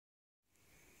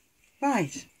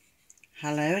Right,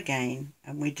 hello again,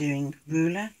 and we're doing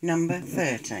ruler number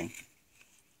 30.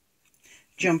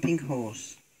 Jumping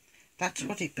horse. That's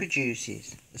what it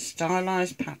produces, the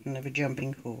stylised pattern of a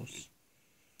jumping horse.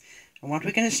 And what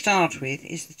we're going to start with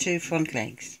is the two front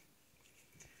legs.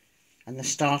 And the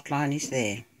start line is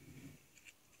there.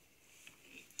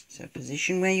 So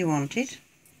position where you want it.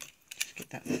 Just get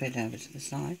that thread over to the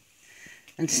side.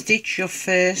 And stitch your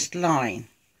first line,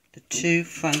 the two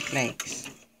front legs.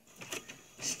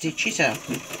 Stitch it up,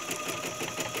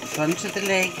 front of the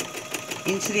leg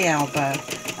into the elbow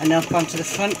and up onto the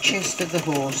front chest of the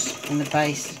horse and the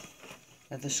base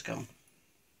of the skull.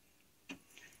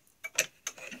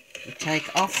 We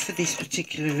take off for this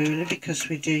particular ruler because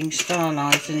we're doing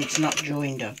stylized and it's not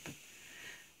joined up.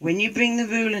 When you bring the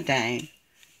ruler down,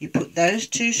 you put those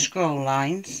two scroll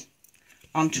lines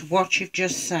onto what you've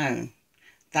just sewn.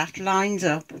 That lines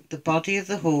up the body of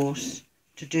the horse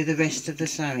to do the rest of the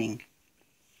sewing.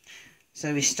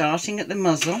 So we're starting at the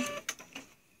muzzle,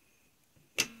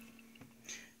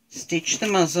 stitch the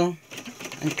muzzle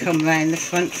and come round the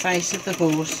front face of the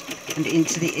horse and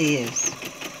into the ears,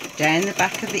 down the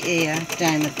back of the ear,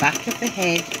 down the back of the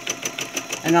head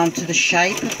and onto the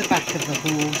shape of the back of the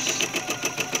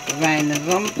horse, around the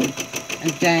rump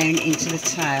and down into the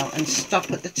tail and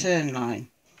stop at the turn line.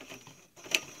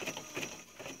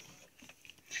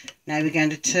 Now we're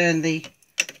going to turn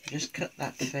just cut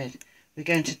that thread. We're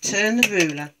going to turn the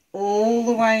ruler all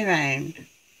the way around,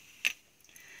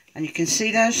 and you can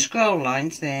see those scroll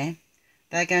lines there.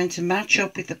 They're going to match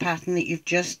up with the pattern that you've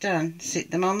just done. Sit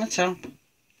them on the top,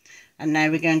 and now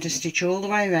we're going to stitch all the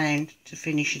way around to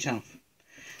finish it off.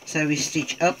 So we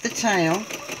stitch up the tail,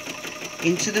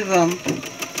 into the rump,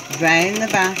 round the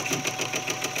back,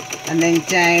 and then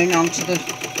down onto the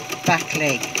back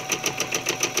leg.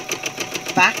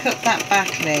 Back up that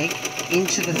back leg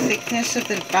into the thickness of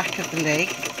the back of the leg,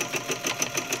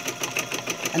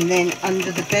 and then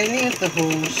under the belly of the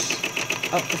horse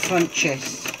up the front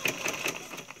chest.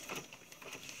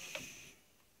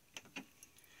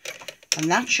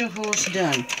 And that's your horse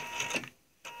done.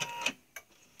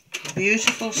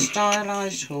 Beautiful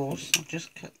stylised horse. I'll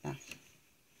just cut that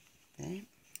there.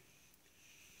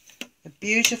 A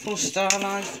beautiful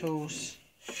stylised horse.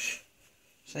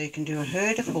 So you can do a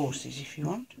herd of horses if you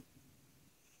want.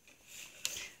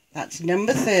 That's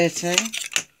number 30,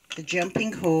 the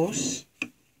jumping horse.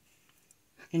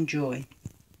 Enjoy.